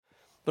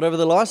But over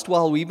the last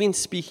while, we've been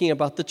speaking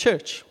about the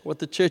church, what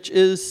the church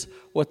is,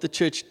 what the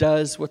church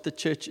does, what the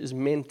church is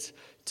meant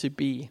to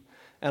be.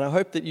 And I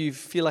hope that you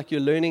feel like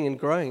you're learning and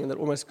growing and that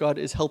almost God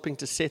is helping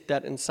to set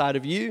that inside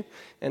of you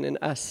and in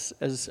us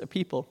as a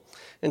people.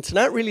 And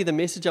tonight, really, the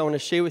message I want to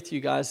share with you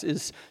guys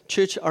is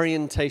church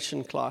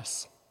orientation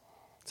class.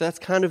 So that's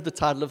kind of the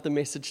title of the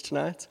message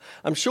tonight.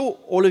 I'm sure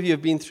all of you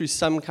have been through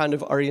some kind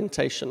of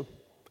orientation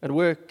at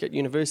work, at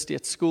university,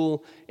 at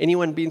school.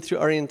 Anyone been through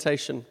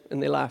orientation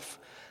in their life?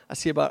 I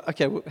see about,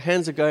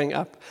 hands are going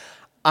up.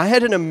 I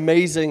had an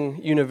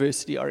amazing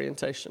university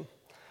orientation.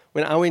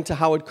 When I went to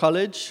Howard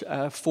College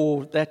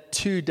for that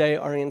 2-day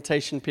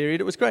orientation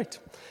period, it was great.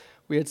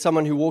 We had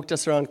someone who walked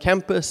us around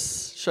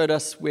campus, showed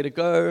us where to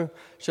go,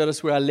 showed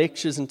us where our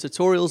lectures and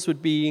tutorials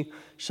would be,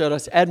 showed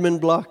us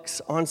admin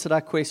blocks, answered our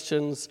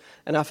questions,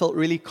 and I felt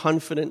really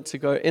confident to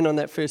go in on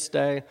that first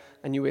day.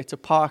 I knew where to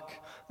park,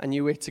 I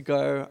knew where to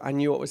go, I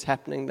knew what was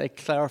happening. They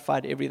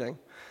clarified everything.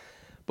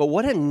 But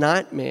what a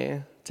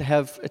nightmare to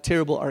have a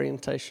terrible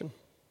orientation.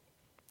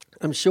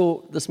 I'm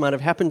sure this might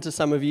have happened to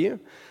some of you,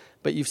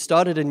 but you've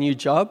started a new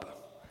job,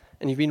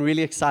 and you've been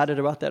really excited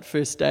about that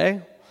first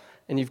day,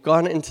 and you've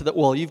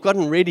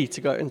gotten ready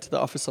to go into the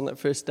office on that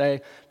first day,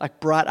 like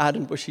bright-eyed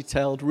and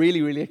bushy-tailed,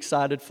 really, really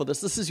excited for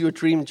this. This is your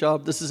dream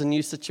job. This is a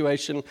new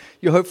situation.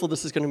 You're hopeful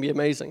this is going to be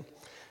amazing.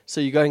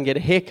 So you go and get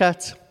a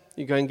haircut.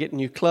 You go and get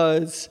new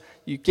clothes.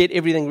 You get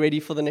everything ready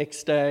for the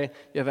next day.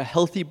 You have a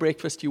healthy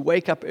breakfast. You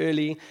wake up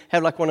early,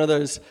 have like one of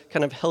those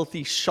kind of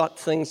healthy shot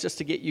things just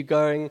to get you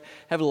going.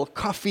 Have a little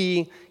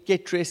coffee,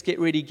 get dressed, get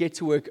ready, get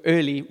to work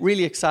early.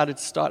 Really excited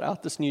to start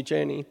out this new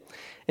journey.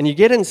 And you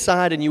get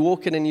inside and you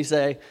walk in and you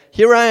say,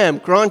 "Here I am,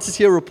 Grant is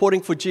here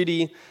reporting for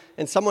duty."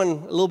 And someone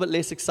a little bit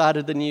less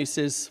excited than you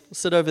says,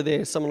 "Sit over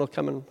there, someone will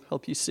come and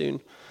help you soon."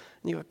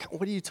 And you go,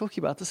 "What are you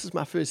talking about? This is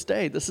my first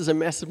day. This is a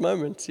massive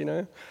moment, you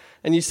know."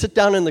 And you sit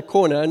down in the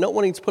corner, not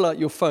wanting to pull out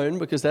your phone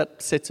because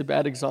that sets a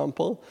bad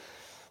example,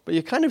 but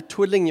you're kind of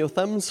twiddling your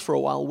thumbs for a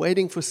while,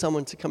 waiting for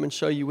someone to come and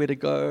show you where to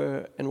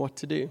go and what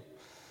to do.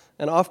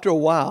 And after a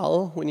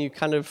while, when you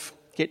kind of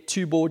get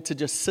too bored to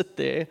just sit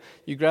there,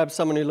 you grab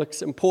someone who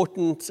looks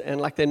important and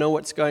like they know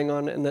what's going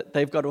on and that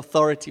they've got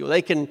authority or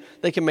they can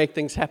make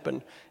things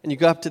happen. And you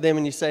go up to them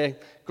and you say,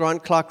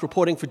 "Grant Clark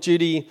reporting for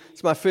duty.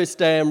 It's my first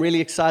day. I'm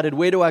really excited.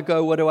 Where do I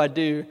go? What do I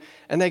do?"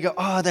 And they go,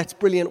 "Oh, that's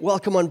brilliant.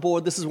 Welcome on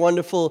board. This is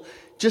wonderful.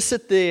 Just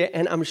sit there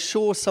and I'm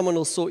sure someone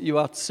will sort you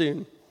out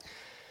soon."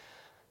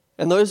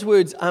 And those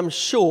words, "I'm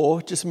sure,"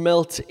 just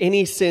melt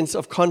any sense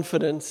of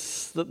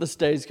confidence that this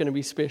day is going to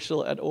be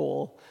special at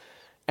all.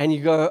 And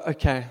you go,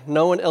 "Okay,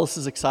 no one else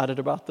is excited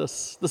about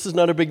this. This is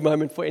not a big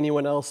moment for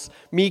anyone else.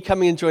 Me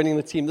coming and joining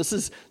the team, this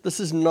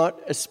is not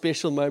a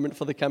special moment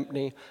for the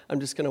company. I'm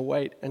just going to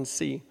wait and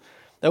see."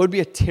 That would be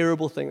a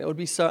terrible thing. That would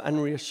be so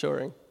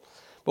unreassuring.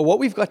 But what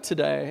we've got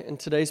today in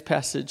today's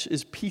passage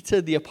is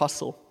Peter the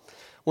Apostle,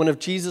 one of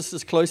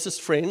Jesus'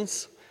 closest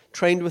friends,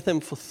 trained with him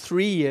for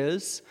 3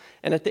 years.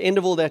 And at the end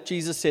of all that,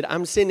 Jesus said,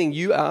 "I'm sending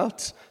you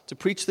out to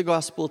preach the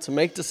gospel, to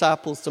make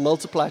disciples, to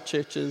multiply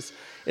churches."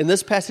 In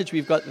this passage,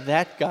 we've got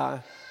that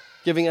guy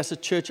giving us a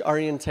church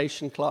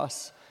orientation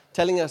class,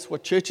 telling us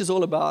what church is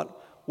all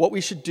about, what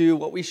we should do,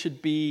 what we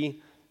should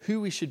be,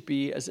 who we should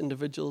be as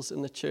individuals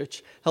in the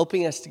church,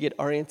 helping us to get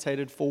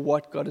orientated for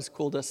what God has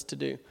called us to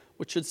do,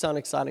 which should sound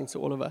exciting to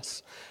all of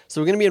us.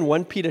 So we're going to be in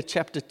 1 Peter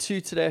chapter 2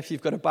 today, if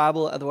you've got a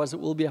Bible. Otherwise, it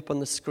will be up on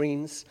the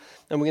screens.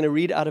 And we're going to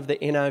read out of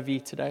the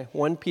NIV today,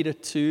 1 Peter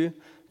 2,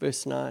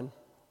 verse 9.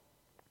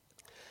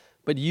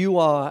 "But you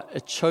are a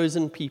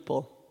chosen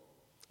people,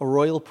 a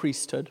royal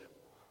priesthood,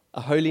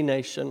 a holy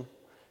nation,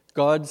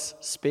 God's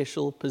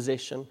special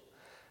possession,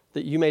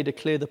 that you may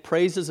declare the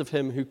praises of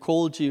him who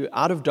called you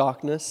out of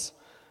darkness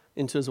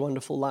into his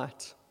wonderful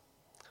light.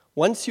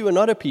 Once you were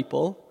not a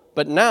people,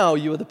 but now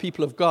you are the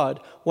people of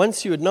God.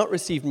 Once you had not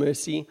received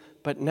mercy,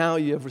 but now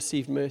you have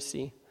received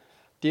mercy.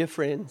 Dear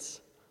friends,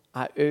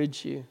 I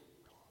urge you,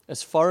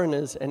 as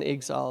foreigners and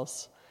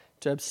exiles,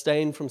 to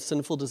abstain from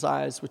sinful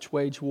desires which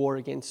wage war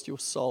against your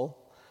soul.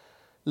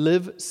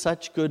 Live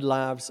such good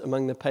lives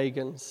among the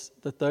pagans,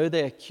 that though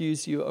they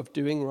accuse you of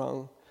doing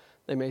wrong,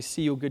 they may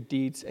see your good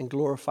deeds and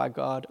glorify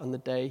God on the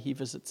day he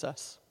visits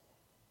us."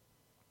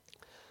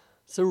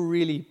 It's a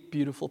really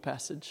beautiful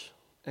passage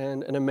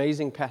and an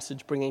amazing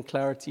passage bringing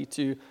clarity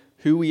to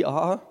who we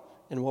are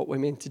and what we're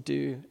meant to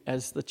do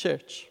as the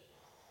church.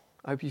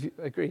 I hope you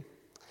agree.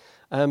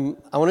 I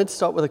wanted to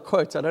start with a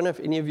quote. I don't know if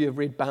any of you have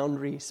read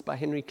Boundaries by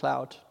Henry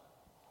Cloud.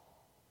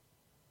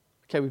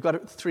 Okay, we've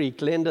got 3.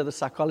 Glenda, the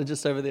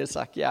psychologist over there, is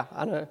like, yeah,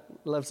 I know,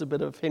 loves a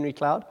bit of Henry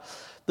Cloud.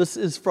 This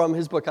is from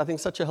his book. I think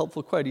such a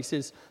helpful quote. He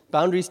says,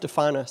 "Boundaries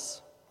define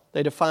us.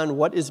 They define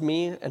what is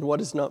me and what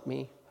is not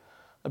me.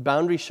 A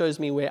boundary shows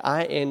me where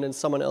I end and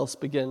someone else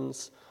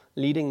begins,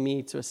 leading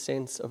me to a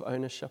sense of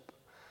ownership."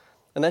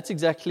 And that's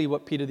exactly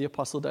what Peter the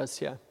Apostle does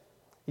here.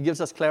 He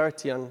gives us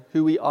clarity on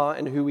who we are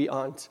and who we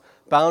aren't,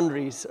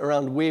 boundaries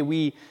around where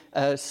we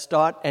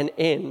start and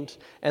end.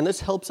 And this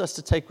helps us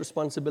to take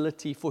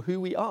responsibility for who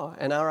we are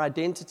and our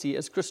identity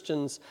as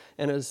Christians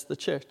and as the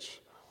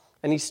church.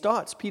 And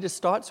Peter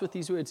starts with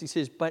these words. He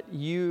says, but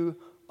you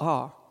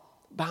are.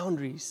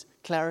 Boundaries,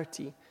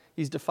 clarity.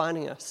 He's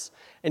defining us.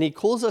 And he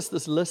calls us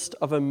this list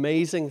of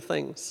amazing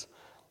things.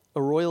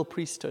 A royal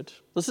priesthood.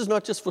 This is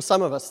not just for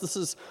some of us. This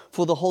is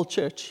for the whole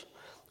church.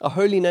 A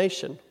holy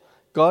nation.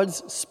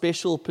 God's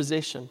special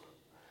possession.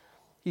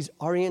 He's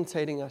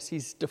orientating us.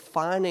 He's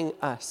defining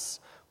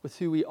us with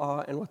who we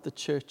are and what the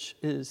church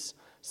is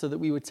so that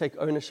we would take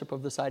ownership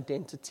of this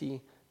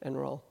identity and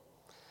role.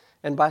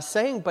 And by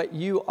saying, but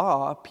you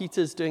are,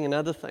 Peter's doing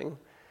another thing.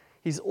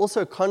 He's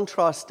also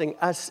contrasting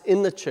us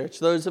in the church,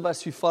 those of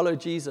us who follow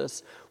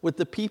Jesus, with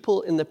the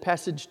people in the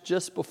passage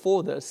just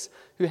before this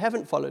who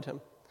haven't followed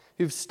him,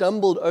 who've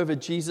stumbled over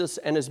Jesus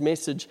and his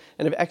message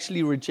and have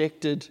actually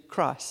rejected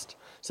Christ.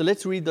 So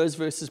let's read those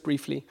verses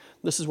briefly.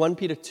 This is 1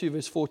 Peter 2,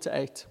 verse 4 to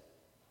 8.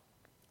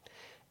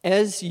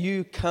 As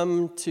you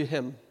come to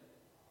him,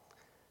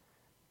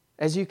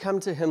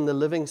 the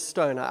living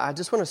stone. I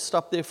just want to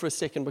stop there for a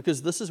second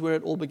because this is where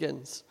it all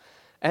begins.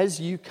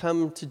 As you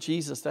come to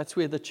Jesus, that's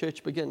where the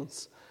church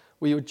begins.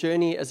 Where your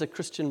journey as a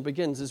Christian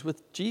begins is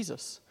with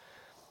Jesus.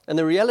 And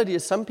the reality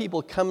is some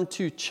people come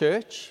to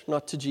church,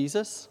 not to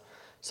Jesus.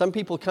 Some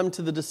people come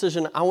to the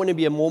decision, I want to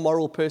be a more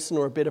moral person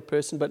or a better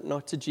person, but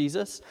not to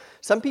Jesus.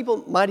 Some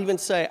people might even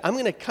say, I'm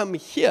going to come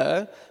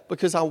here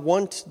because I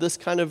want this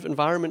kind of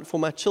environment for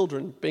my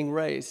children being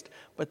raised,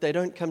 but they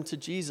don't come to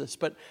Jesus.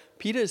 But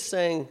Peter is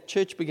saying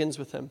church begins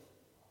with him.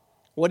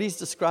 What he's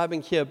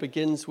describing here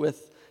begins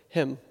with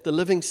him, the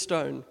living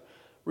stone,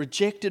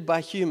 rejected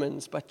by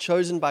humans, but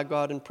chosen by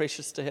God and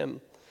precious to him.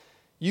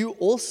 You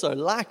also,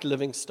 like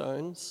living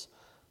stones,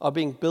 are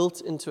being built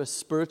into a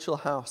spiritual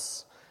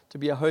house to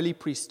be a holy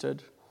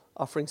priesthood,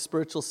 offering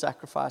spiritual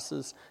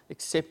sacrifices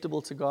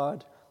acceptable to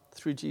God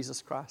through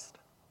Jesus Christ.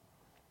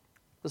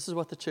 This is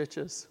what the church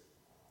is.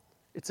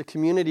 It's a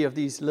community of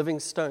these living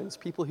stones,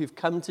 people who've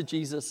come to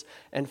Jesus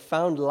and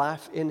found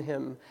life in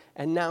him.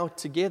 And now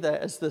together,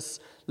 as this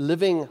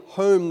living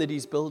home that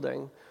he's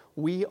building,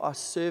 we are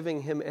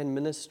serving him and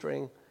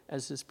ministering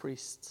as his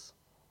priests.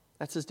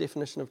 That's his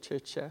definition of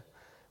church here.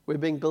 We're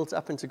being built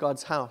up into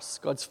God's house,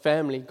 God's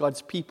family,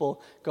 God's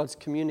people, God's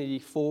community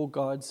for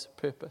God's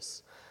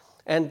purpose.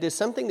 And there's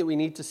something that we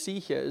need to see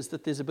here is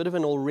that there's a bit of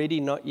an already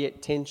not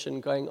yet tension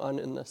going on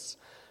in this.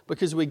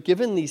 Because we're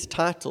given these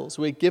titles,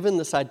 we're given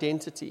this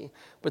identity,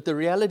 but the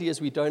reality is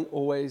we don't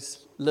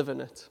always live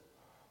in it.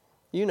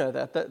 You know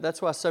that.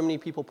 That's why so many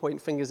people point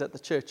fingers at the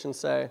church and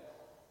say,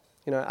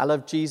 you know, I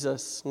love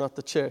Jesus, not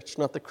the church,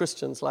 not the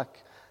Christians,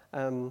 like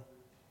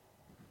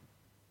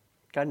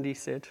Gandhi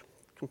said.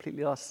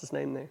 Completely lost his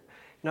name there.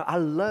 You know, I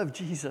love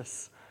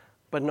Jesus,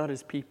 but not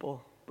his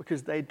people,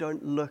 because they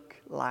don't look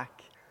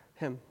like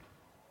him.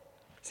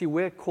 See,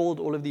 we're called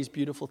all of these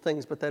beautiful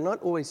things, but they're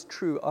not always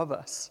true of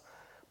us.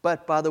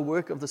 But by the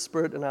work of the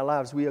Spirit in our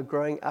lives, we are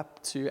growing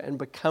up to and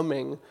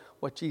becoming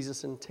what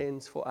Jesus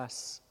intends for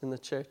us in the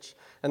church.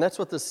 And that's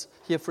what this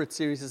Here for It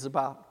series is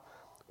about.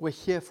 We're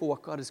here for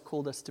what God has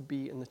called us to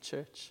be in the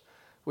church.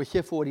 We're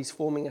here for what he's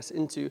forming us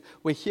into.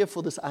 We're here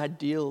for this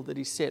ideal that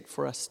he set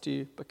for us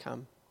to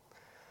become.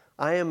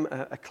 I am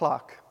a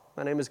clerk.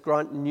 My name is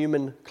Grant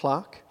Newman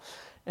Clark.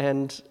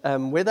 And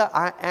whether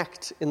I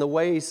act in the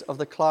ways of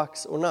the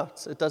clerks or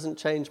not, it doesn't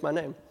change my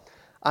name.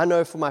 I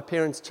know for my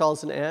parents,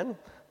 Charles and Anne,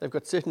 they've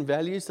got certain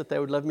values that they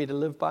would love me to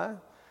live by.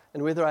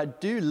 And whether I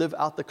do live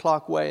out the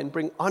Clark way and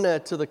bring honor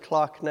to the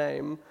Clark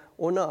name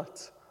or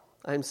not,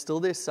 I'm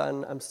still their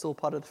son. I'm still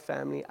part of the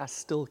family. I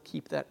still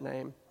keep that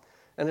name.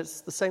 And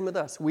it's the same with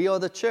us. We are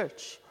the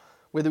church,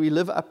 whether we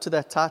live up to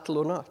that title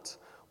or not.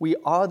 We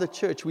are the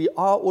church. We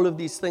are all of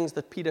these things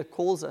that Peter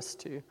calls us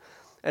to.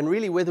 And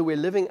really, whether we're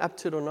living up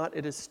to it or not,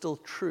 it is still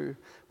true.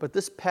 But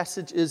this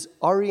passage is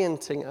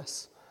orienting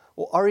us,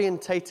 or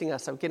orientating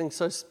us. I'm getting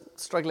so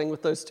struggling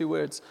with those two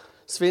words.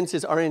 Sven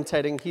says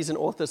orientating. He's an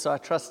author, so I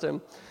trust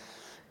him.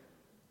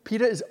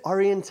 Peter is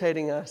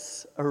orientating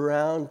us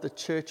around the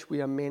church we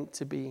are meant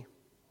to be.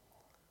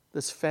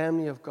 This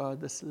family of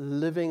God, this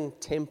living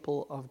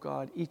temple of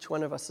God, each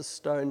one of us a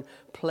stone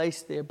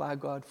placed there by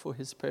God for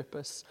his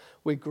purpose.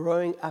 We're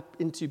growing up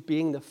into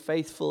being the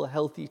faithful,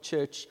 healthy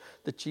church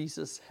that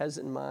Jesus has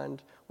in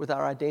mind, with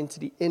our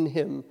identity in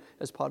him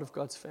as part of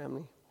God's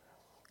family.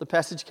 The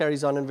passage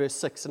carries on in verse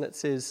 6, and it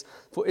says,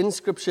 for in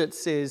Scripture it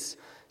says,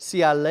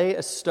 see, I lay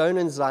a stone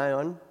in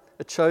Zion,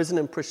 a chosen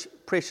and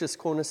precious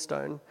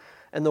cornerstone,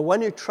 and the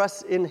one who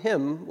trusts in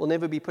him will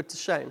never be put to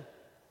shame.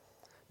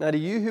 Now, to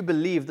you who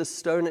believe, this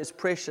stone is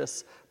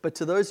precious, but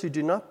to those who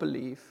do not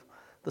believe,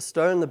 the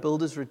stone the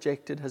builders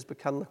rejected has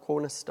become the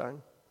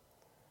cornerstone.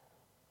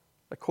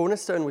 A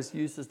cornerstone was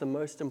used as the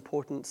most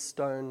important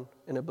stone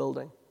in a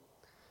building.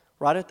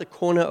 Right at the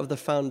corner of the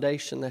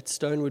foundation, that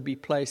stone would be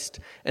placed,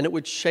 and it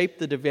would shape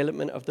the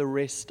development of the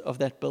rest of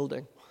that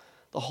building.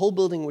 The whole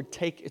building would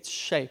take its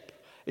shape,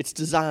 its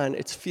design,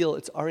 its feel,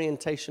 its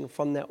orientation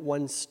from that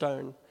one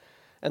stone.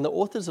 And the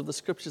authors of the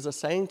Scriptures are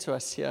saying to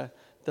us here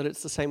that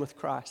it's the same with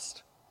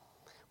Christ.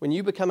 When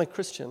you become a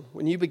Christian,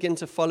 when you begin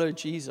to follow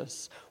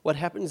Jesus, what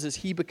happens is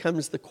he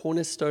becomes the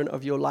cornerstone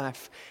of your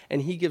life,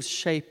 and he gives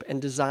shape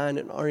and design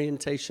and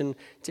orientation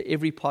to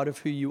every part of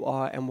who you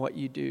are and what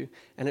you do.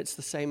 And it's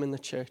the same in the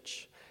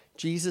church.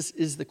 Jesus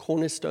is the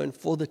cornerstone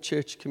for the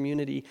church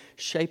community,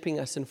 shaping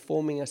us and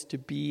forming us to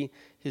be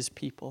his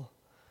people.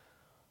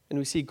 And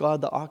we see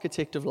God, the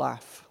architect of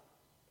life,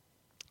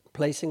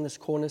 placing this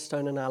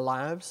cornerstone in our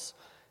lives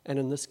and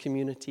in this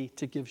community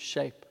to give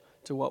shape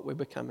to what we're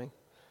becoming.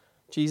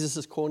 Jesus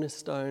is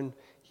cornerstone,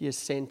 he is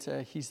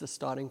center, he's the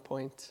starting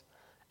point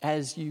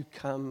as you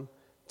come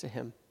to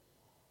him.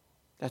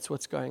 That's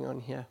what's going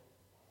on here.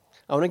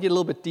 I want to get a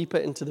little bit deeper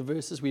into the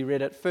verses we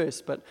read at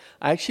first, but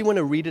I actually want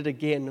to read it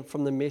again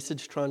from the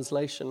Message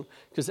translation,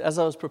 because as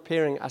I was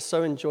preparing, I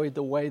so enjoyed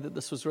the way that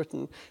this was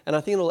written, and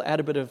I think it'll add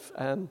a bit of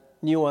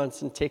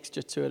nuance and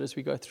texture to it as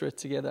we go through it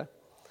together.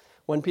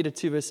 1 Peter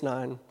 2 verse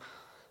 9,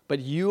 but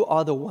you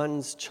are the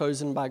ones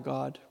chosen by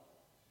God,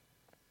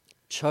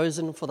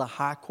 chosen for the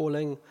high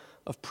calling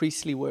of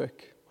priestly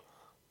work,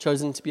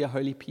 chosen to be a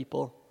holy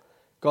people,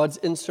 God's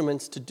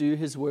instruments to do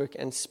his work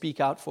and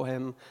speak out for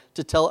him,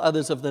 to tell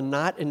others of the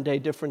night and day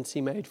difference he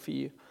made for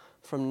you,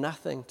 from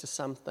nothing to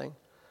something,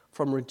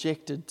 from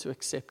rejected to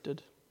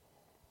accepted.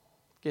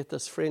 Get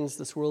this, friends,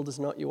 this world is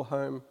not your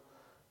home,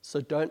 so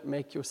don't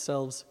make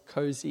yourselves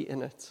cozy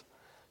in it.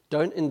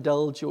 Don't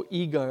indulge your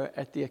ego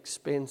at the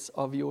expense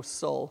of your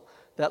soul.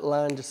 That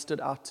line just stood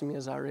out to me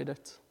as I read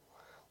it.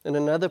 In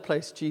another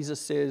place,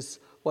 Jesus says,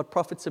 what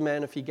profits a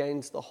man if he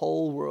gains the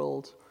whole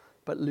world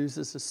but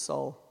loses his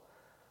soul?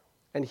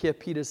 And here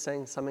Peter's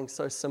saying something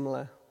so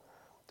similar.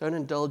 Don't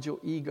indulge your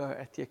ego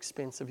at the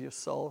expense of your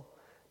soul.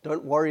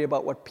 Don't worry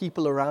about what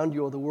people around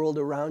you or the world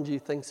around you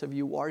thinks of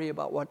you. Worry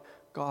about what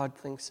God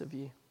thinks of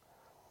you.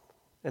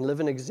 And live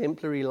an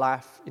exemplary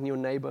life in your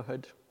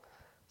neighborhood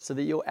so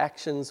that your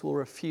actions will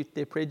refute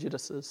their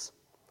prejudices.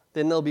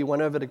 Then they'll be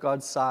won over to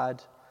God's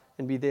side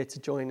and be there to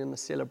join in the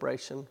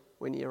celebration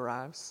when he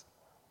arrives.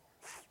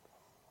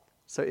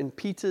 So in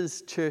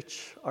Peter's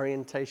church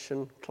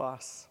orientation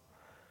class,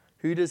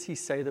 who does he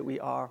say that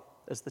we are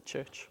as the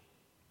church?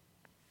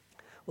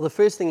 Well, the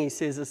first thing he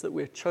says is that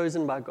we're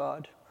chosen by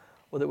God,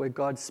 or that we're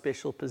God's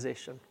special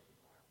possession,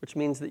 which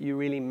means that you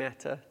really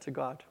matter to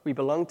God. We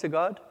belong to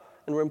God,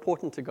 and we're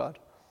important to God.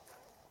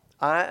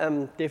 I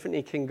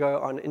definitely can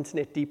go on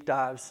internet deep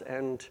dives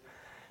and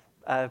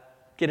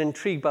get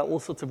intrigued by all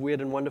sorts of weird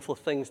and wonderful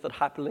things that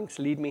hyperlinks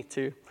lead me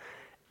to.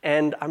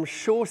 And I'm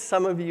sure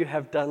some of you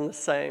have done the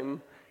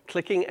same,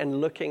 clicking and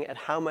looking at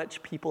how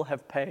much people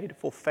have paid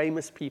for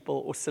famous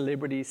people or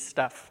celebrities'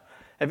 stuff.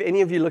 Have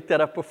any of you looked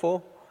that up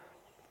before?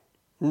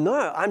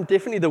 No, I'm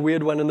definitely the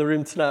weird one in the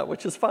room tonight,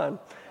 which is fine.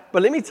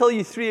 But let me tell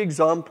you 3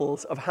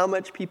 examples of how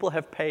much people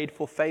have paid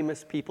for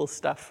famous people's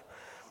stuff.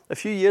 A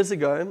few years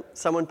ago,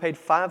 someone paid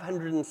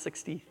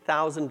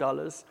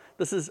 $560,000.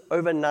 This is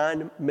over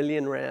 9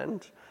 million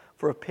rand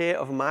for a pair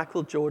of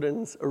Michael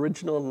Jordan's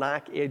original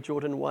Nike Air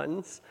Jordan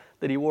 1s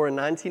that he wore in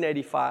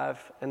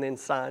 1985 and then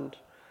signed.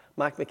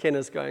 Mike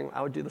McKenna's going,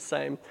 I would do the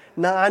same.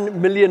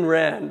 9 million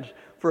rand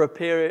for a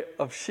pair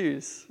of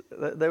shoes.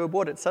 They were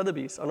bought at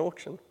Sotheby's on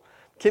auction.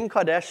 Kim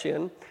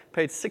Kardashian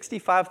paid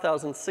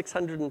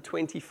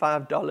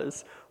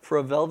 $65,625 for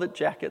a velvet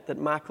jacket that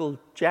Michael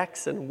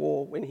Jackson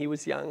wore when he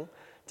was young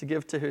to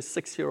give to her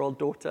 6-year-old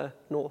daughter,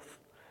 North.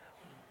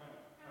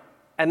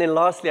 And then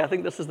lastly, I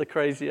think this is the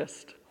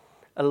craziest.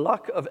 A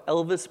lock of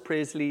Elvis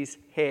Presley's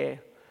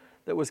hair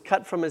that was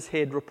cut from his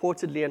head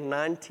reportedly in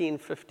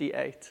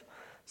 1958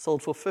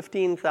 sold for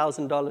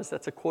 $15,000.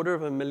 That's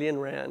 $250,000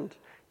 rand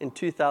in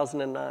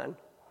 2009.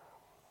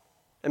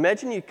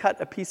 Imagine you cut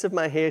a piece of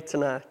my hair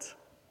tonight,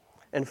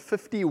 and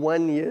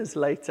 51 years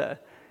later,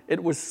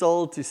 it was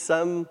sold to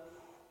some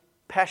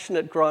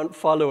passionate Grant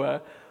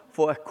follower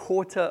for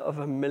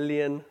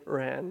 $250,000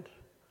 rand.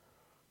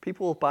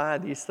 People buy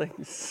these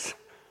things.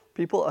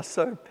 People are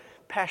so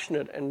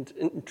passionate and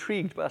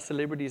intrigued by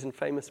celebrities and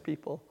famous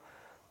people.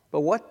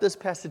 But what this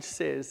passage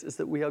says is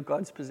that we are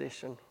God's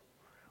possession.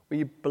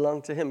 We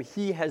belong to him.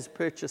 He has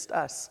purchased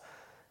us.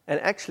 And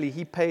actually,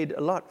 he paid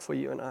a lot for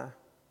you and I.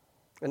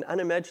 An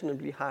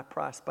unimaginably high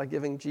price by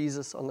giving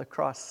Jesus on the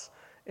cross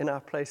in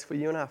our place for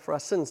you and I, for our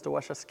sins to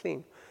wash us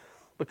clean.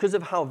 Because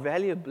of how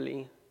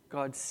valuably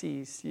God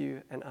sees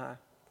you and I.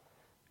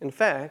 In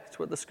fact,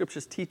 what the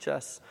scriptures teach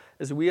us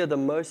is we are the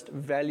most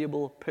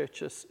valuable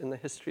purchase in the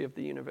history of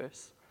the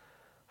universe.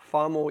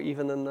 Far more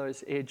even than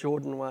those Air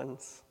Jordan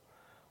 1s.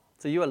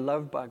 So you are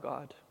loved by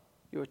God.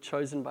 You are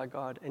chosen by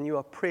God. And you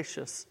are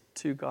precious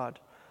to God.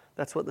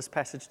 That's what this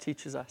passage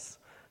teaches us.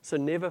 So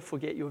never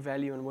forget your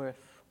value and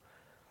worth.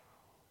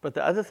 But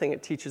the other thing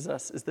it teaches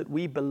us is that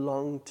we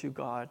belong to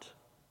God.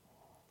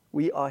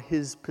 We are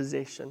his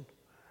possession.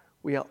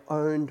 We are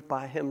owned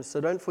by him.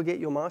 So don't forget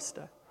your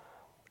master.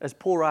 As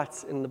Paul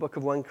writes in the book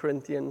of 1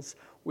 Corinthians,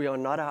 we are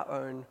not our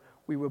own.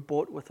 We were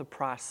bought with a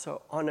price.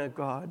 So honor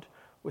God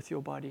with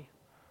your body.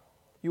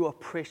 You are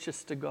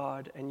precious to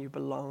God and you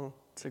belong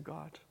to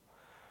God.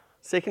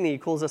 Secondly, he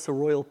calls us a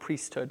royal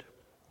priesthood.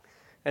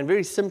 And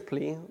very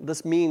simply,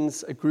 this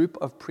means a group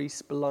of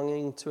priests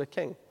belonging to a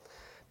king.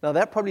 Now,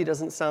 that probably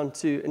doesn't sound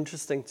too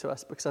interesting to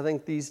us, because I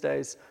think these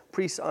days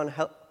priests aren't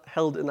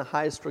held in the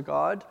highest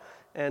regard,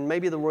 and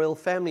maybe the royal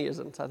family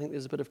isn't. I think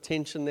there's a bit of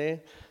tension there.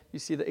 You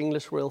see the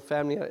English royal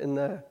family in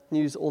the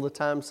news all the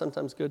time,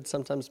 sometimes good,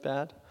 sometimes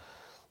bad.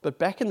 But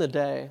back in the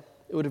day,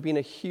 it would have been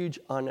a huge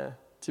honor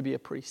to be a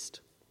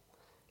priest.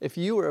 If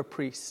you were a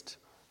priest,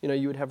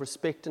 you would have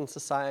respect in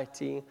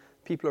society.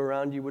 People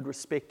around you would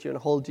respect you and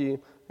hold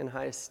you in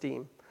high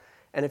esteem.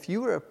 And if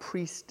you were a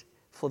priest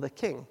for the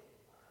king,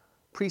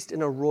 priest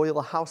in a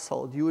royal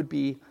household, you would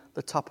be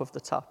the top of the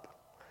top.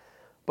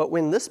 But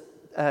when this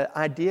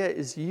idea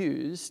is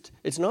used,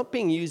 it's not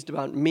being used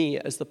about me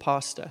as the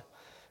pastor.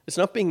 It's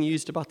not being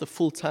used about the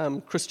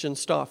full-time Christian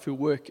staff who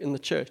work in the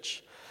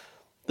church.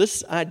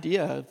 This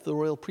idea of the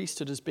royal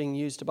priesthood is being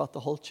used about the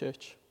whole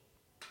church,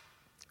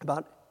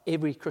 about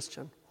every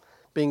Christian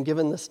being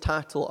given this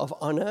title of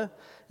honor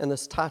and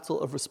this title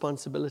of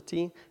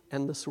responsibility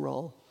and this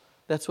role.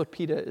 That's what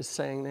Peter is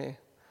saying there.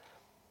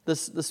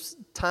 This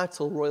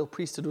title, royal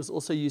priesthood, was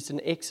also used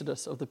in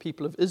Exodus of the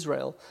people of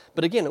Israel.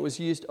 But again, it was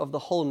used of the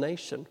whole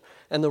nation.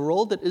 And the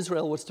role that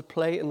Israel was to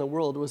play in the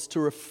world was to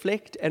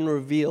reflect and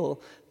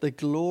reveal the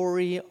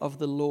glory of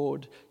the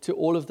Lord to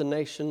all of the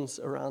nations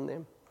around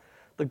them.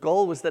 The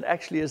goal was that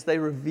actually as they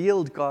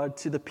revealed God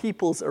to the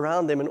peoples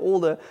around them and all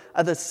the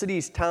other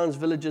cities, towns,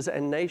 villages,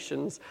 and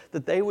nations,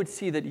 that they would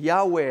see that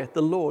Yahweh,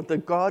 the Lord, the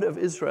God of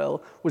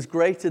Israel, was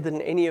greater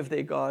than any of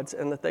their gods,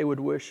 and that they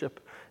would worship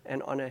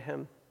and honor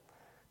him.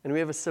 And we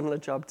have a similar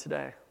job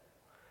today.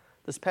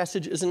 This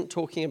passage isn't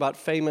talking about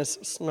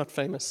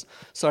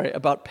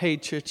about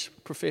paid church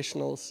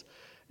professionals.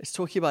 It's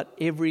talking about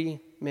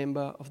every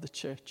member of the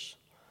church.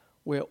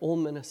 We're all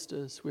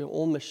ministers, we're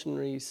all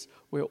missionaries,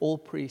 we're all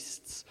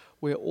priests,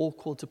 we're all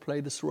called to play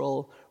this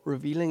role,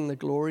 revealing the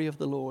glory of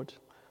the Lord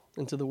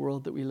into the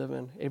world that we live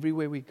in.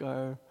 Everywhere we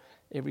go,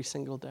 every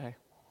single day,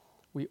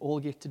 we all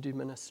get to do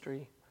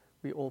ministry.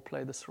 We all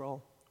play this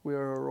role.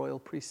 We're a royal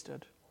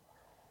priesthood.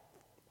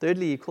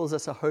 Thirdly, he calls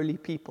us a holy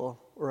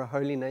people or a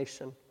holy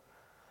nation.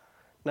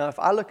 Now, if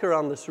I look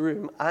around this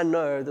room, I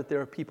know that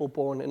there are people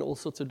born in all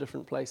sorts of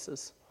different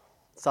places.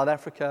 South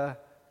Africa,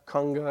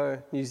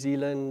 Congo, New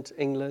Zealand,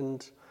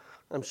 England.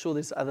 I'm sure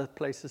there's other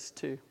places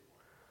too.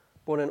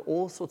 Born in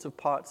all sorts of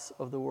parts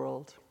of the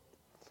world.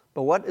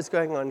 But what is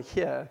going on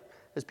here,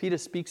 as Peter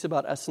speaks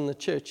about us in the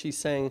church, he's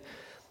saying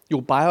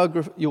your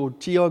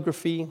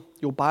geography,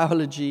 your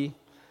biology,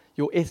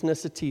 your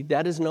ethnicity,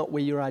 that is not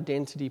where your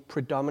identity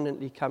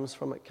predominantly comes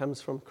from. It comes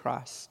from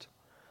Christ.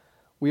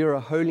 We are a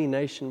holy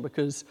nation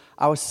because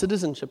our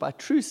citizenship, our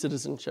true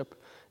citizenship,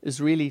 is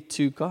really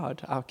to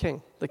God, our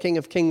King, the King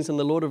of Kings and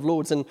the Lord of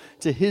Lords, and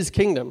to his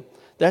kingdom.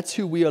 That's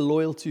who we are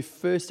loyal to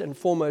first and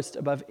foremost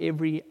above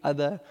every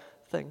other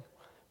thing.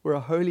 We're a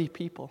holy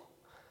people,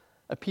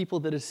 a people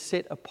that is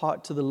set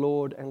apart to the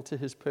Lord and to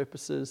his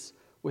purposes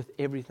with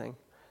everything.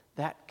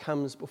 That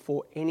comes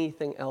before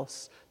anything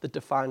else that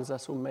defines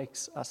us or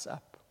makes us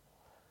up.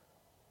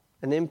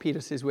 And then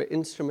Peter says we're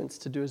instruments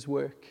to do his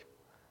work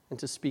and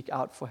to speak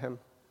out for him.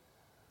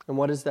 And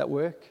what is that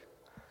work?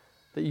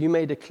 That you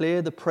may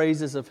declare the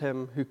praises of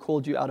him who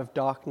called you out of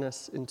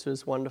darkness into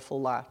his wonderful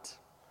light.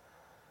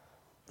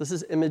 This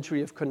is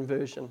imagery of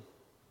conversion.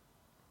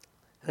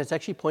 And it's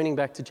actually pointing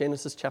back to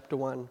Genesis chapter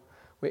 1,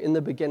 where in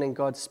the beginning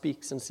God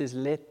speaks and says,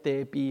 "Let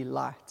there be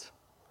light."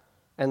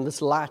 And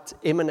this light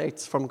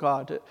emanates from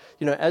God.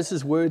 As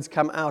his words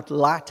come out,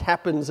 light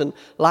happens and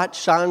light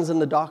shines in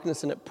the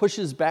darkness and it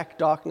pushes back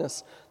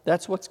darkness.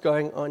 That's what's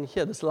going on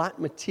here. This light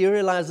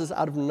materializes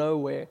out of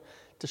nowhere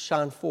to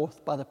shine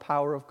forth by the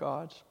power of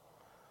God.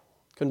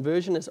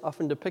 Conversion is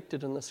often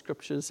depicted in the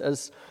scriptures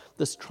as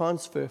this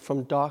transfer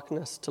from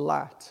darkness to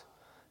light.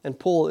 And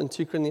Paul in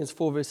 2 Corinthians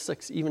 4 verse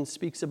 6 even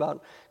speaks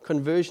about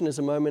conversion as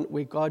a moment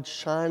where God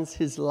shines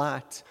his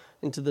light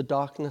into the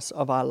darkness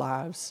of our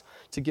lives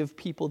to give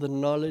people the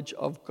knowledge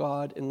of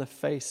God in the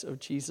face of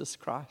Jesus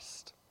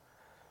Christ.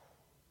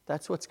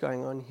 That's what's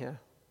going on here.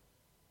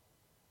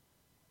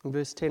 In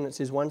verse 10 it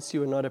says, "Once you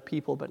were not a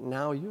people, but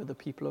now you are the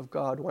people of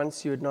God.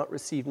 Once you had not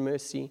received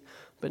mercy,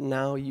 but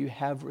now you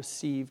have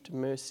received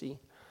mercy."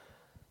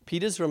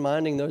 Peter's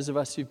reminding those of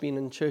us who've been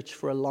in church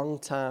for a long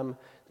time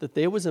that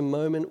there was a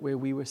moment where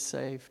we were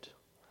saved.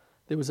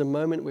 There was a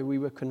moment where we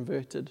were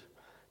converted.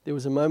 There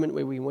was a moment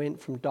where we went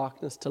from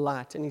darkness to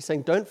light. And he's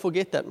saying, don't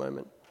forget that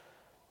moment.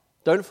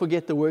 Don't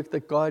forget the work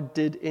that God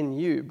did in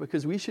you,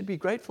 because we should be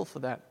grateful for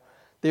that.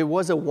 There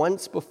was a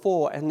once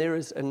before and there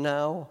is a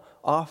now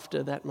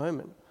after that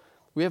moment.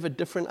 We have a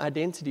different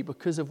identity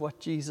because of what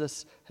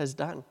Jesus has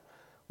done.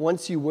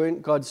 Once you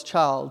weren't God's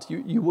child,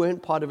 you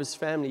weren't part of his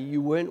family,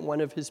 you weren't one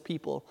of his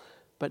people,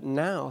 but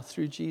now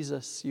through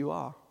Jesus you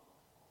are.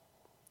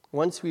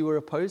 Once we were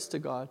opposed to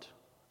God,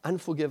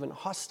 unforgiven,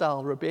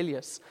 hostile,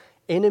 rebellious,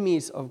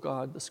 enemies of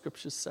God, the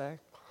scriptures say,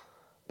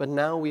 but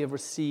now we have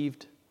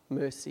received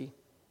mercy.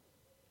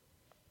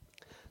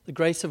 The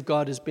grace of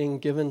God is being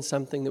given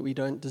something that we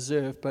don't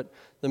deserve, but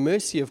the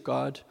mercy of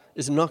God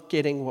is not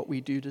getting what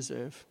we do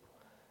deserve.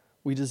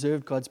 We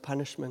deserve God's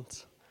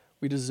punishment.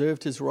 We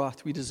deserved his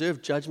wrath. We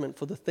deserved judgment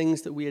for the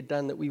things that we had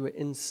done, that we were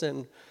in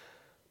sin.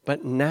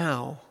 But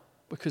now,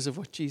 because of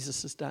what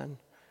Jesus has done,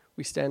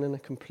 we stand in a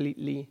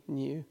completely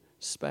new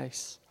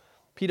space.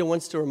 Peter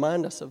wants to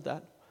remind us of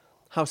that,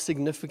 how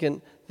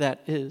significant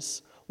that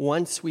is.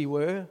 Once we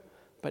were,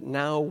 but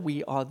now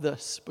we are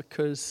this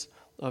because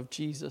of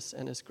Jesus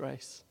and his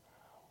grace.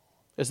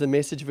 As the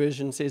Message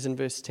version says in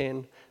verse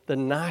 10, the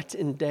night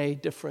and day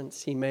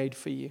difference he made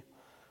for you,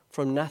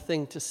 from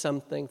nothing to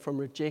something, from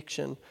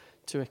rejection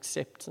to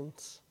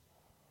acceptance.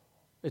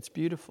 It's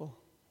beautiful.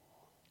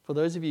 For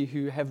those of you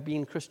who have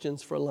been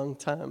Christians for a long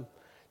time,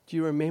 do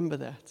you remember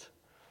that?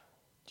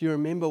 Do you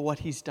remember what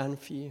he's done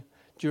for you?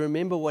 Do you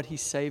remember what he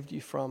saved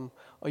you from?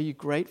 Are you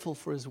grateful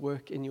for his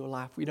work in your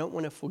life? We don't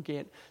want to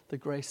forget the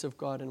grace of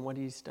God and what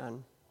he's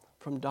done,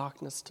 from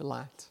darkness to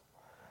light.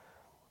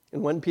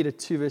 In 1 Peter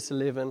 2 verse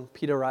 11,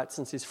 Peter writes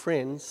and says,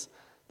 friends,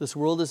 this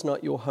world is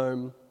not your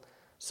home,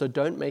 so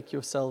don't make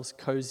yourselves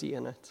cozy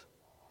in it.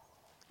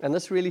 And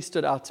this really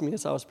stood out to me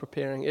as I was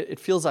preparing. It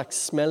feels like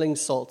smelling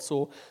salts,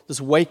 or this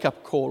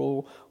wake-up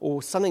call,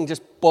 or something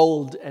just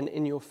bold and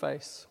in your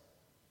face.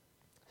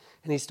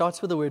 And he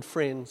starts with the word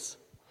friends.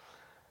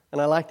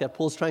 And I like that.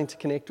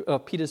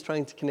 Peter's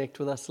trying to connect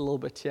with us a little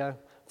bit here.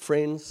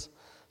 Friends.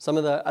 Some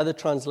of the other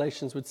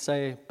translations would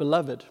say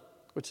beloved,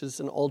 which is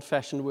an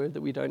old-fashioned word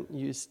that we don't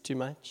use too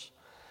much.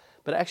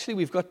 But actually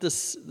we've got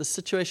this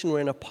situation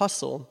where an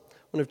apostle,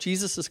 one of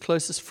Jesus'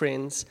 closest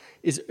friends,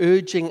 is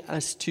urging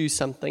us to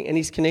something, and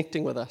he's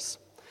connecting with us.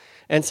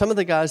 And some of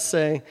the guys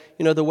say,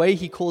 the way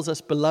he calls us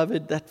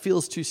beloved, that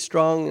feels too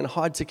strong and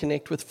hard to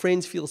connect with.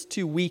 Friends feels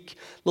too weak,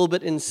 a little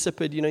bit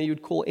insipid.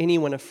 You'd call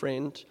anyone a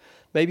friend.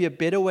 Maybe a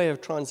better way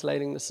of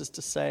translating this is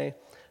to say,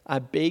 I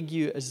beg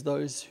you as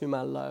those whom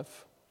I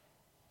love.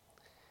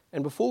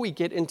 And before we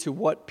get into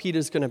what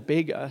Peter's going to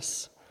beg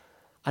us,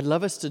 I'd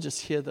love us to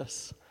just hear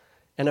this.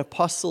 An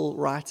apostle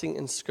writing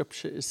in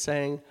Scripture is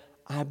saying,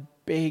 I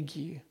beg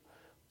you,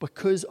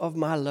 because of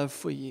my love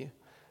for you,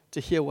 to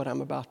hear what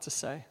I'm about to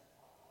say.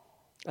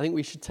 I think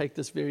we should take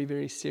this very,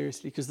 very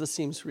seriously, because this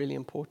seems really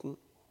important.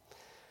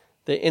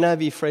 The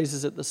NIV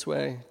phrases it this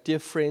way: dear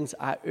friends,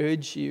 I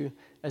urge you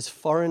as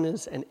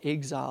foreigners and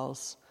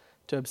exiles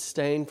to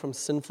abstain from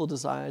sinful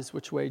desires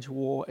which wage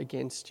war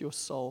against your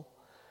soul.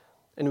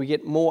 And we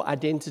get more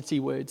identity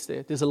words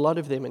there. There's a lot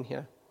of them in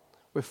here.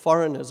 We're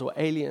foreigners or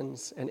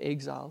aliens and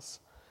exiles.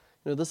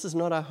 This is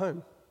not our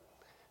home.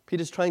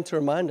 Peter's trying to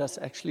remind us,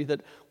 actually,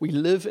 that we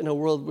live in a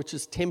world which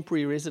is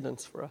temporary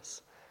residence for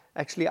us.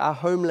 Actually, our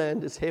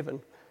homeland is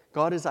heaven.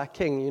 God is our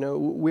king.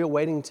 We're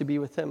waiting to be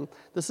with him.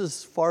 This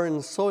is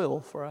foreign soil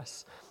for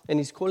us. And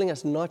he's calling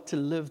us not to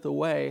live the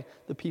way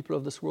the people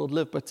of this world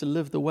live, but to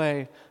live the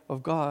way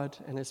of God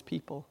and his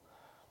people.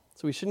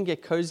 So we shouldn't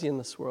get cozy in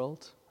this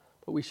world,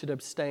 but we should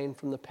abstain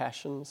from the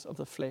passions of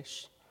the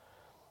flesh.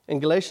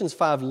 And Galatians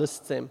 5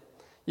 lists them.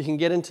 You can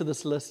get into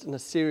this list in a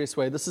serious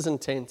way. This is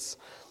intense.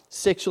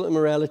 Sexual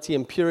immorality,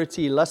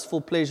 impurity, lustful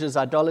pleasures,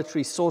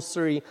 idolatry,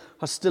 sorcery,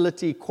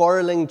 hostility,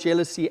 quarreling,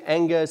 jealousy,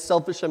 anger,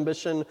 selfish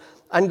ambition,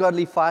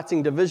 ungodly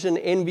fighting, division,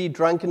 envy,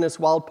 drunkenness,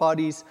 wild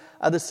parties,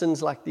 other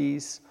sins like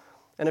these.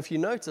 And if you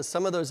notice,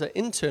 some of those are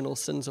internal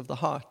sins of the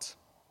heart.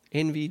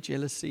 Envy,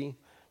 jealousy.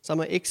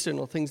 Some are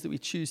external things that we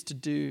choose to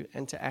do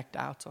and to act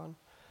out on.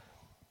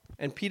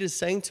 And Peter's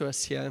saying to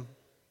us here,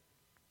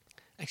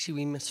 actually,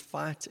 we must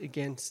fight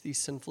against these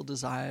sinful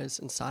desires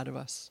inside of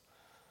us.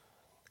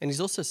 And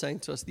he's also saying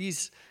to us,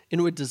 these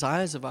inward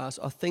desires of ours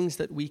are things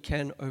that we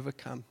can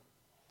overcome.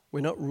 We're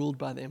not ruled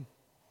by them.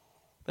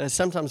 They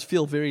sometimes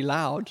feel very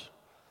loud.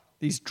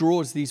 These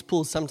draws, these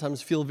pulls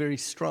sometimes feel very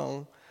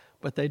strong,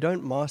 but they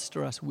don't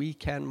master us. We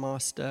can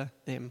master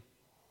them.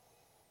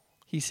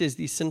 He says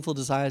these sinful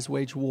desires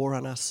wage war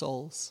on our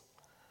souls.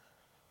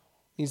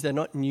 It means they're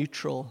not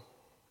neutral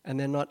and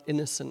they're not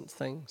innocent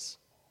things.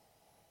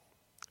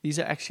 These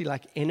are actually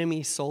like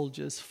enemy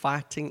soldiers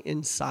fighting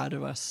inside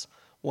of us,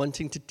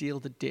 wanting to deal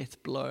the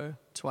death blow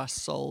to our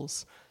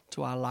souls,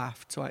 to our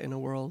life, to our inner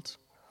world.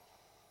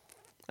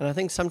 And I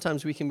think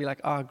sometimes we can be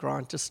like,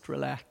 Grant, just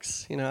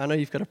relax. I know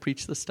you've got to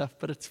preach this stuff,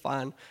 but it's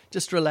fine.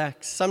 Just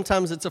relax.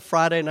 Sometimes it's a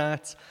Friday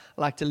night.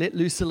 I like to let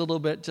loose a little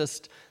bit,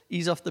 just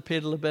ease off the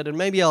pedal a bit, and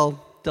maybe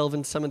I'll delve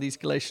into some of these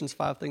Galatians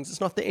 5 things.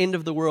 It's not the end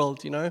of the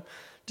world,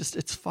 just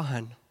it's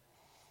fine.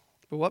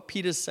 But what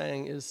Peter's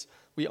saying is,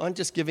 we aren't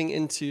just giving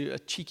into a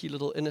cheeky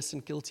little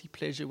innocent guilty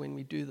pleasure when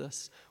we do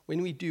this.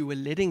 When we do, we're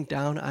letting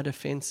down our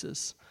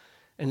defenses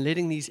and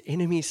letting these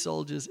enemy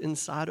soldiers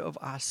inside of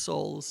our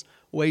souls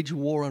wage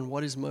war on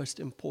what is most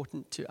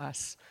important to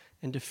us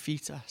and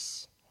defeat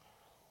us.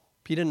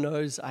 Peter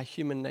knows our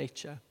human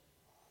nature.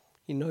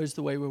 He knows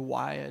the way we're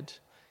wired.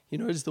 He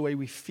knows the way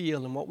we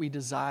feel and what we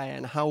desire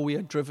and how we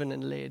are driven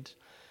and led.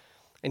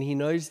 And he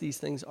knows these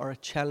things are a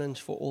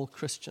challenge for all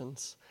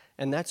Christians.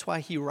 And that's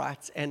why he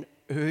writes and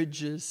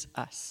urges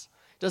us.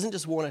 He doesn't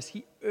just warn us,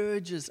 he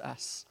urges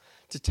us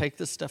to take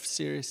this stuff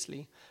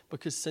seriously,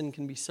 because sin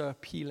can be so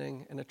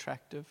appealing and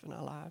attractive in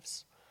our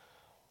lives.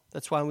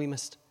 That's why we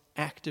must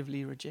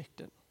actively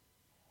reject it.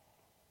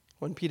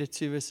 1 Peter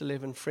 2 verse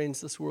 11, friends,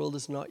 this world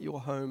is not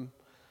your home,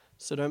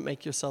 so don't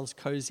make yourselves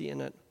cozy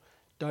in it.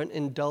 Don't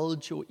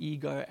indulge your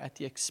ego at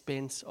the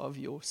expense of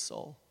your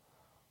soul.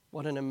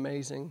 What an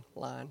amazing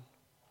line.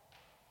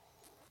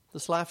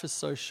 This life is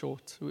so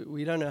short.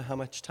 We don't know how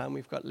much time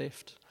we've got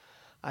left.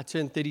 I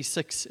turned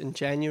 36 in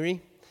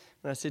January,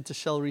 and I said to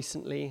Shell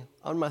recently,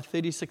 on my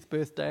 36th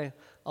birthday,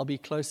 I'll be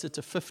closer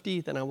to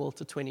 50 than I will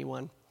to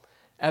 21.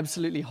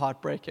 Absolutely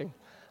heartbreaking.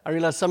 I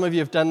realize some of you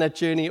have done that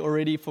journey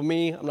already. For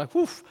me, I'm like,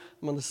 woof,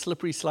 I'm on the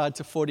slippery slide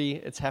to 40.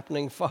 It's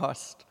happening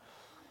fast.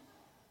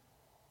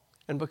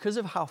 And because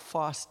of how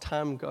fast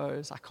time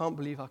goes, I can't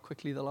believe how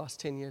quickly the last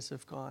 10 years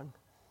have gone.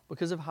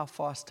 Because of how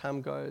fast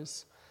time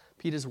goes,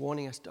 Peter's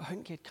warning us,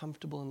 don't get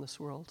comfortable in this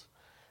world.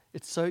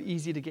 It's so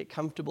easy to get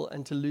comfortable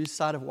and to lose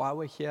sight of why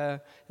we're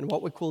here and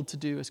what we're called to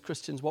do as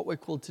Christians, what we're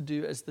called to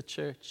do as the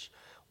church,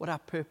 what our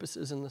purpose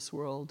is in this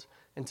world,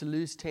 and to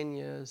lose 10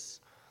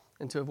 years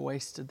and to have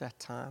wasted that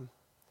time.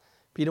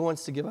 Peter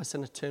wants to give us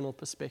an eternal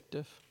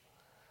perspective.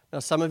 Now,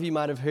 some of you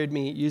might have heard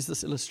me use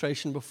this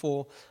illustration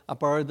before. I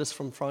borrowed this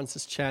from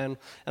Francis Chan,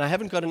 and I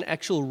haven't got an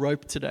actual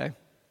rope today,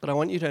 but I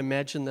want you to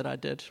imagine that I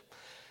did.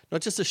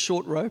 Not just a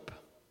short rope,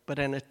 but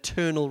an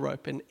eternal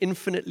rope, an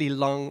infinitely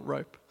long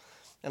rope.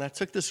 And I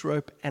took this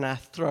rope and I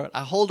throw it.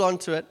 I hold on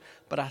to it,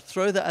 but I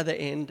throw the other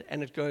end,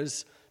 and it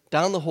goes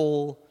down the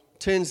hall,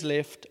 turns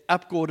left,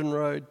 up Gordon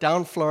Road,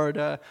 down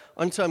Florida,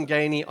 onto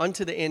Umgani,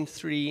 onto the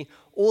N3,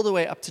 all the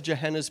way up to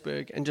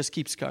Johannesburg, and just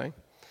keeps going.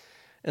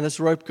 And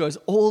this rope goes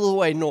all the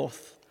way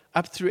north,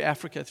 up through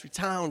Africa, through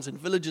towns and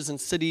villages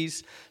and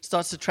cities,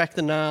 starts to track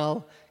the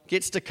Nile,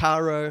 gets to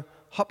Cairo,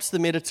 hops the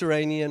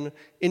Mediterranean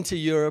into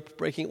Europe,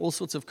 breaking all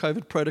sorts of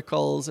COVID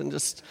protocols and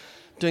just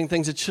doing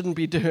things it shouldn't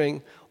be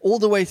doing, all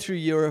the way through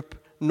Europe,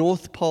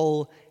 North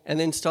Pole, and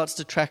then starts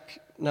to track.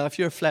 Now, if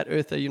you're a flat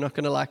earther, you're not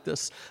going to like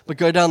this, but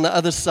go down the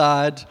other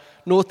side,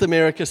 North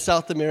America,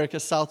 South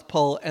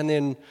Pole, and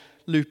then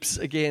loops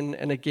again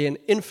and again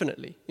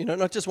infinitely.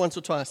 Not just once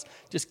or twice,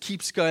 just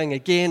keeps going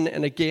again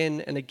and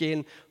again and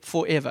again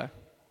forever.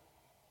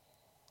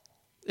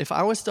 If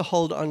I was to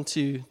hold on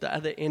to the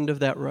other end of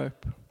that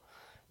rope,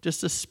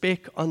 just a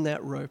speck on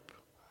that rope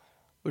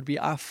would be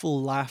our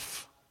full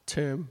life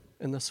term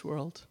in this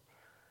world,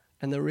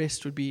 and the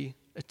rest would be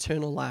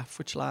eternal life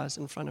which lies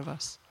in front of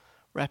us,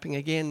 wrapping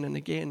again and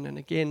again and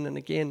again and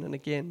again and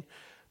again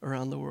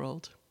around the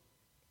world.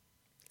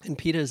 And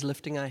Peter is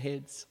lifting our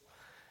heads.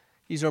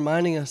 He's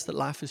reminding us that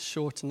life is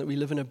short and that we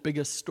live in a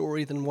bigger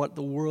story than what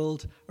the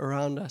world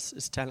around us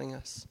is telling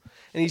us.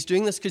 And he's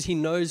doing this because he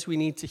knows we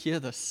need to hear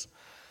this.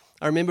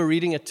 I remember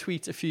reading a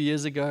tweet a few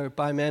years ago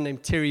by a man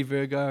named Terry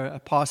Virgo, a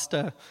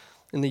pastor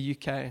in the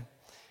UK.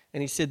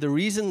 And he said the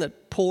reason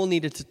that Paul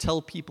needed to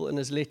tell people in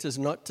his letters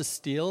not to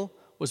steal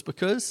was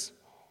because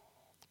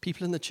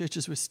people in the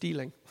churches were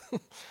stealing.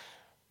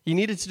 He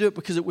needed to do it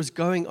because it was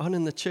going on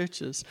in the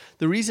churches.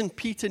 The reason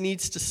Peter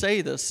needs to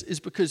say this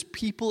is because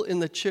people in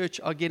the church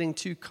are getting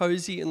too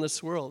cozy in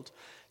this world,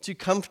 too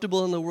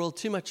comfortable in the world,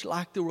 too much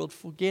like the world,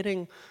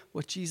 forgetting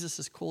what Jesus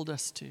has called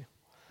us to.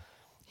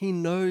 He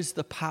knows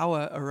the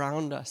power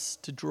around us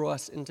to draw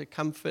us into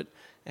comfort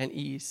and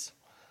ease.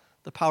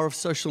 The power of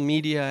social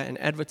media and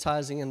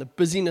advertising and the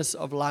busyness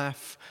of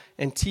life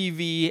and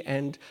TV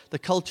and the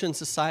culture and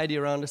society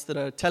around us that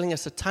are telling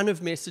us a ton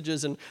of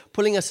messages and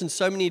pulling us in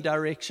so many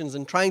directions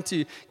and trying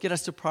to get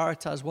us to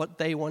prioritize what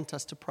they want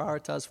us to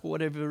prioritize for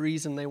whatever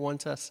reason they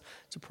want us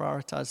to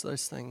prioritize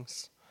those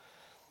things.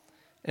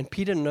 And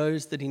Peter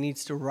knows that he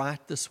needs to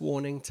write this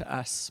warning to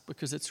us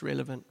because it's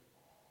relevant,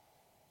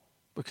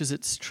 because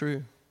it's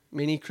true.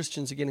 Many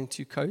Christians are getting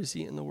too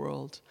cozy in the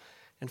world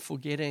and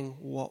forgetting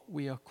what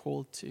we are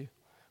called to.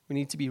 We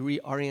need to be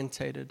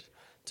reorientated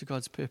to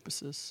God's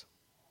purposes.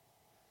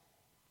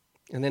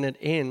 And then it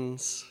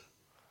ends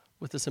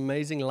with this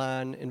amazing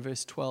line in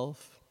verse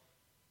 12.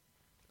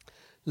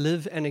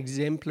 Live an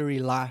exemplary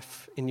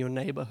life in your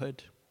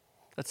neighborhood.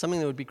 That's something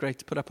that would be great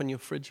to put up on your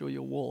fridge or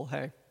your wall,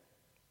 hey?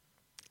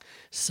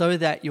 So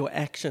that your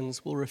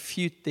actions will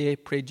refute their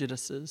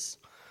prejudices.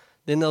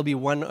 Then they'll be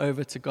won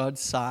over to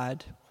God's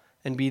side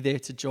and be there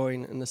to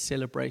join in the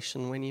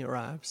celebration when he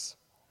arrives.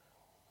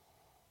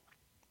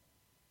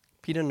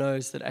 Peter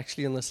knows that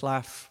actually in this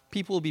life,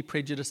 people will be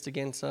prejudiced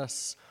against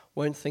us,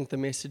 won't think the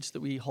message that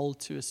we hold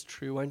to is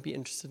true, won't be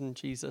interested in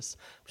Jesus.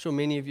 I'm sure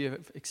many of you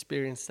have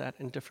experienced that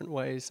in different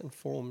ways and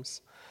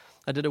forms.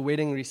 I did a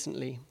wedding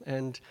recently,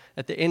 and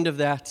at the end of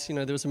that,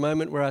 there was a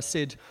moment where I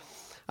said,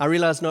 I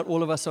realize not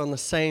all of us are on the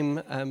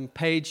same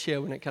page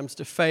here when it comes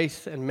to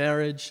faith and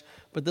marriage,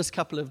 but this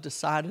couple have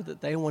decided that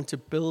they want to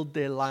build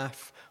their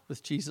life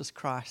with Jesus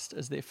Christ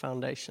as their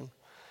foundation.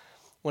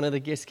 One of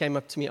the guests came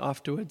up to me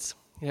afterwards.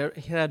 He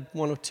had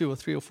 1 or 2 or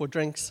 3 or 4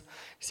 drinks.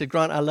 He said,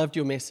 Grant, I loved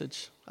your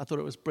message. I thought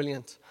it was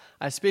brilliant.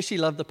 I especially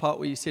loved the part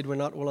where you said we're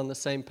not all on the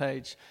same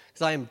page,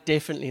 because I am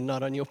definitely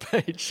not on your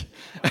page.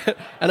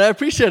 And I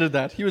appreciated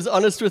that. He was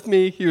honest with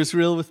me. He was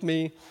real with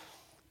me.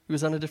 He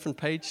was on a different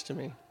page to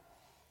me.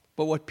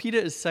 But what Peter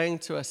is saying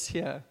to us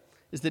here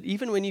is that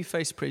even when you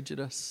face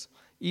prejudice,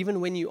 even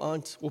when you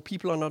aren't, or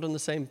people are not on the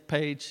same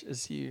page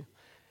as you,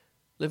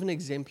 live an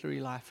exemplary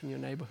life in your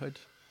neighborhood.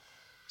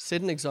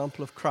 Set an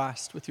example of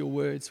Christ with your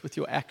words, with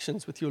your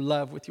actions, with your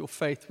love, with your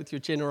faith, with your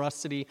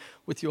generosity,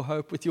 with your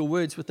hope, with your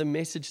words, with the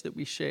message that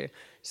we share.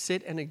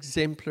 Set an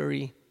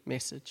exemplary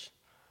message.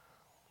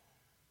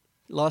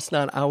 Last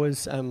night I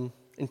was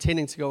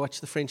intending to go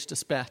watch The French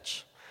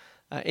Dispatch.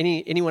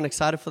 Anyone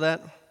excited for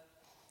that?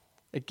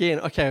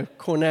 Again, okay,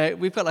 Cornet,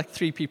 we've got like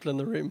 3 people in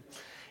the room.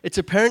 It's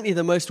apparently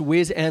the most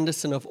Wes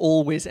Anderson of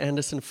all Wes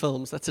Anderson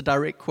films. That's a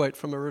direct quote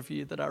from a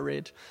review that I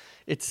read.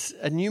 It's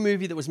a new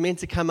movie that was meant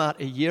to come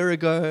out a year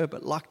ago,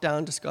 but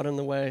lockdown just got in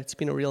the way. It's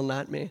been a real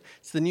nightmare.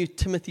 It's the new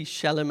Timothée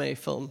Chalamet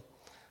film,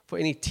 for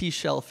any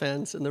T-Shell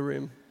fans in the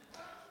room.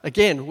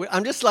 Again,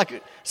 I'm just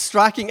like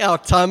striking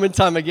out time and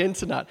time again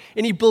tonight.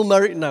 Any Bill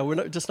Murray? No,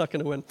 we're just not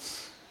going to win.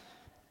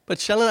 But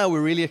Shell and I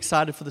were really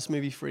excited for this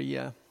movie for a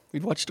year.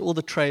 We'd watched all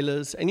the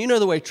trailers, and you know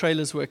the way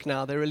trailers work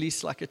now. They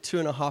release like a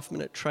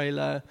 2.5-minute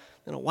trailer,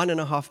 then a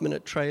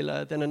 1.5-minute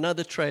trailer, then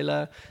another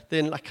trailer,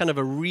 then like kind of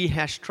a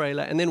rehash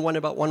trailer, and then one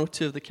about 1 or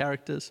 2 of the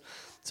characters.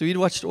 So we'd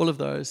watched all of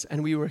those,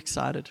 and we were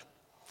excited.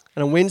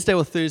 And on Wednesday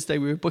or Thursday,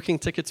 we were booking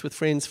tickets with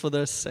friends for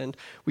this, and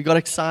we got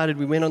excited.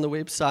 We went on the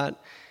website,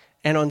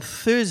 and on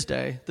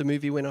Thursday, the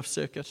movie went off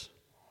circuit.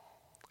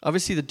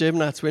 Obviously, the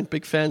Durbanites weren't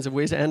big fans of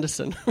Wes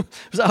Anderson. It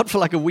was out for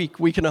like a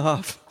week and a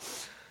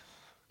half.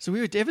 So we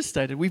were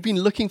devastated. We've been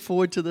looking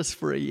forward to this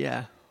for a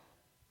year.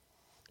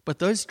 But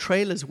those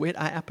trailers whet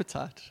our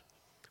appetite.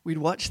 We'd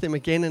watched them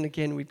again and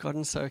again. We'd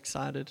gotten so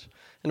excited.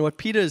 And what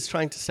Peter is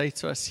trying to say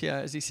to us here,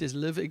 as he says,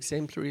 live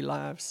exemplary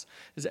lives,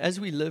 is as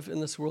we live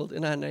in this world,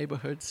 in our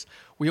neighborhoods,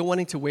 we are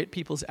wanting to whet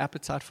people's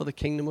appetite for the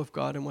kingdom of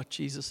God and what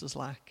Jesus is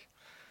like.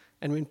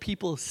 And when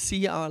people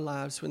see our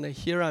lives, when they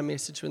hear our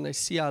message, when they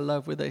see our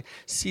love, when they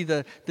see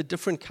the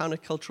different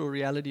countercultural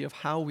reality of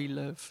how we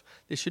live,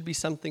 there should be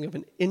something of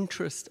an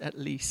interest, at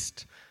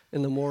least,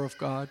 in the more of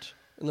God,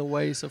 in the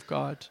ways of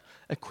God,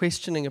 a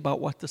questioning about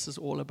what this is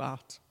all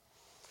about.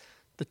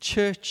 The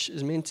church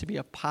is meant to be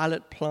a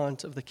pilot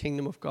plant of the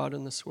kingdom of God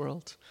in this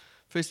world.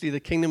 Firstly, the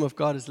kingdom of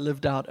God is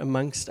lived out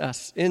amongst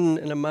us, in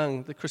and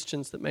among the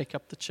Christians that make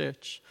up the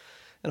church.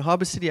 In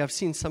Harbour City, I've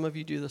seen some of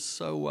you do this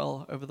so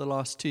well over the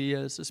last 2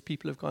 years as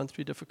people have gone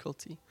through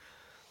difficulty.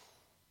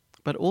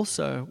 But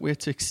also, we're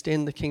to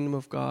extend the kingdom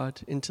of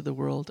God into the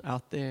world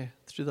out there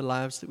through the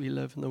lives that we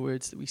live and the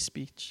words that we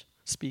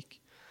speak.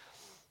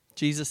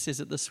 Jesus says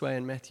it this way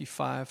in Matthew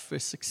 5,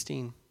 verse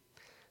 16.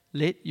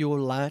 Let your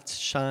light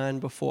shine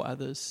before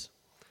others,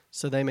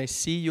 so they may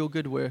see your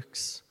good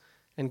works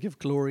and give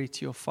glory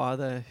to your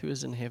Father who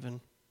is in heaven.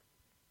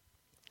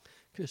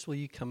 Chris, will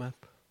you come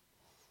up?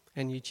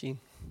 And Eugene.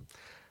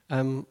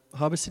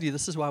 Harbour City,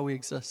 this is why we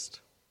exist.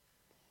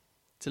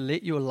 To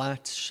let your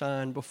light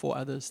shine before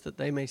others, that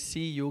they may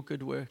see your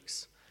good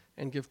works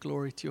and give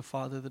glory to your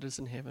Father that is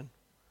in heaven.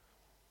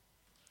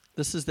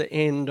 This is the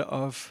end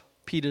of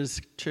Peter's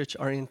church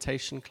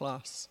orientation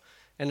class.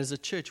 And as a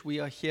church, we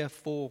are here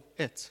for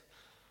it.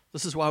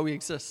 This is why we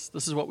exist.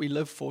 This is what we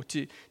live for,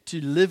 to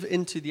live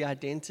into the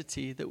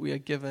identity that we are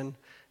given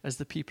as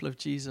the people of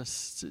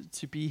Jesus,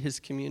 to be his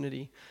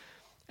community.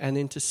 And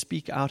then to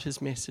speak out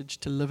his message,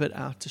 to live it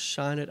out, to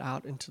shine it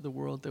out into the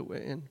world that we're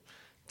in,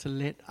 to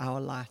let our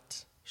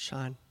light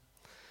shine.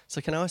 So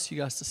can I ask you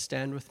guys to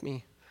stand with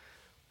me?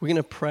 We're going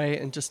to pray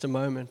in just a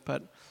moment,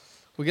 but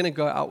we're going to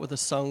go out with a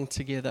song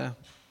together.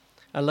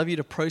 I'd love you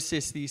to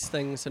process these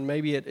things, and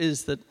maybe it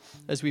is that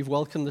as we've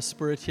welcomed the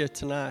Spirit here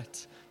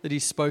tonight, that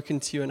he's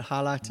spoken to you and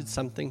highlighted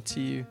something to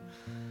you.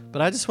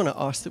 But I just want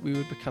to ask that we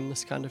would become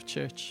this kind of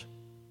church.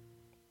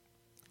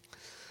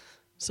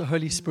 So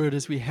Holy Spirit,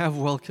 as we have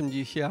welcomed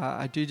you here,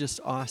 I do just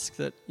ask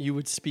that you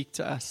would speak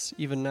to us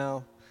even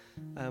now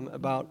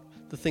about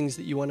the things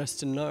that you want us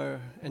to know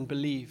and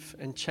believe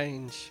and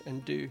change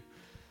and do.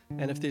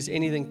 And if there's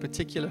anything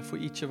particular for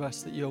each of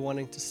us that you're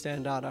wanting to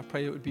stand out, I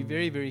pray it would be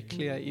very, very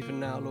clear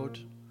even now, Lord.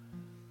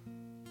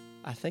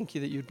 I thank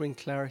you that you would bring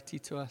clarity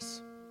to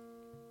us.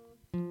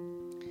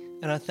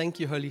 And I thank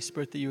you, Holy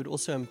Spirit, that you would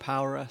also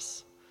empower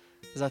us.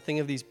 As I think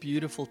of these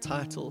beautiful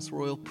titles,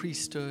 royal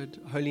priesthood,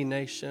 holy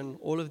nation,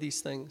 all of these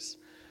things,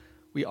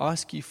 we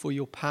ask you for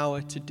your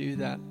power to do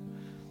that.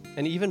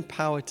 And even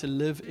power to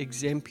live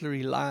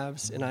exemplary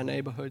lives in our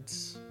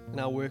neighborhoods, in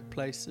our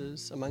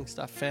workplaces, amongst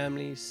our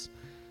families.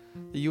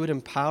 That you would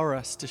empower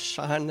us to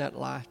shine that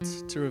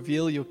light, to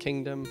reveal your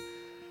kingdom,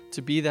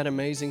 to be that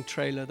amazing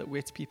trailer that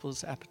whets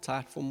people's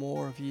appetite for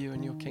more of you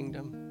and your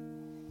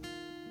kingdom.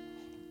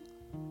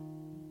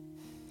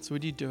 So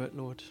would you do it,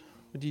 Lord?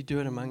 Would you do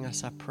it among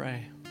us, I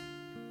pray.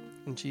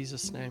 In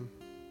Jesus' name.